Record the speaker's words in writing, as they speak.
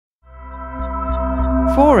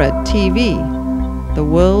FORA.tv. The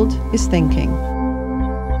world is thinking.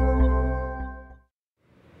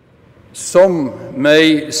 Some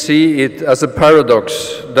may see it as a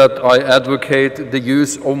paradox that I advocate the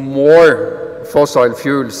use of more fossil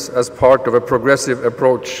fuels as part of a progressive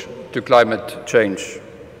approach to climate change.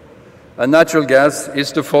 And natural gas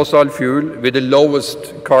is the fossil fuel with the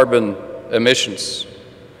lowest carbon emissions.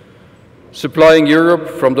 Supplying Europe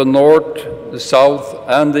from the north, the south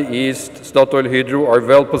and the east, StatoilHydro are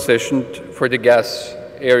well positioned for the gas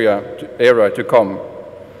era to come.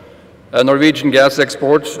 And Norwegian gas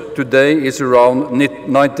exports today is around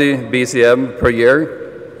 90 BCM per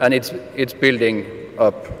year, and it's building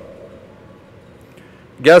up.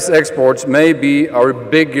 Gas exports may be our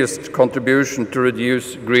biggest contribution to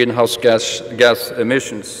reduce greenhouse gas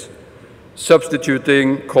emissions.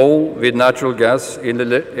 Substituting coal with natural gas in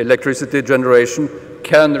electricity generation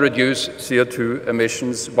can reduce CO2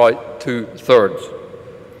 emissions by 2/3.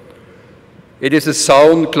 It is a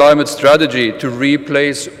sound climate strategy to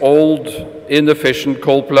replace old, inefficient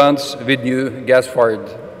coal plants with new gas-fired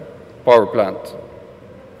power plants.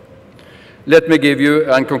 Let me give you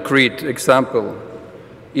a concrete example.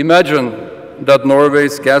 Imagine that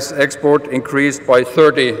Norway's gas export increased by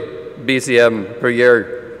 30 BCM per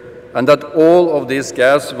year, and that all of this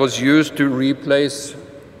gas was used to replace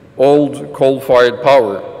old coal-fired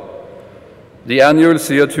power. The annual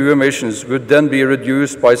CO2 emissions would then be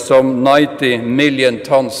reduced by some 90 million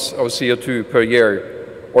tons of CO2 per year,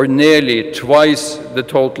 or nearly twice the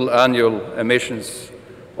total annual emissions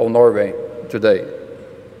of Norway today.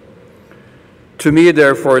 To me,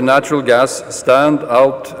 therefore, natural gas stands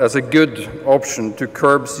out as a good option to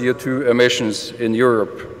curb CO2 emissions in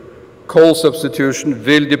Europe. Coal substitution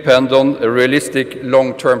will depend on a realistic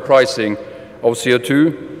long-term pricing of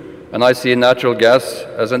CO2, and I see natural gas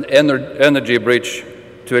as an energy bridge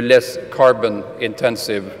to a less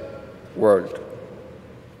carbon-intensive world.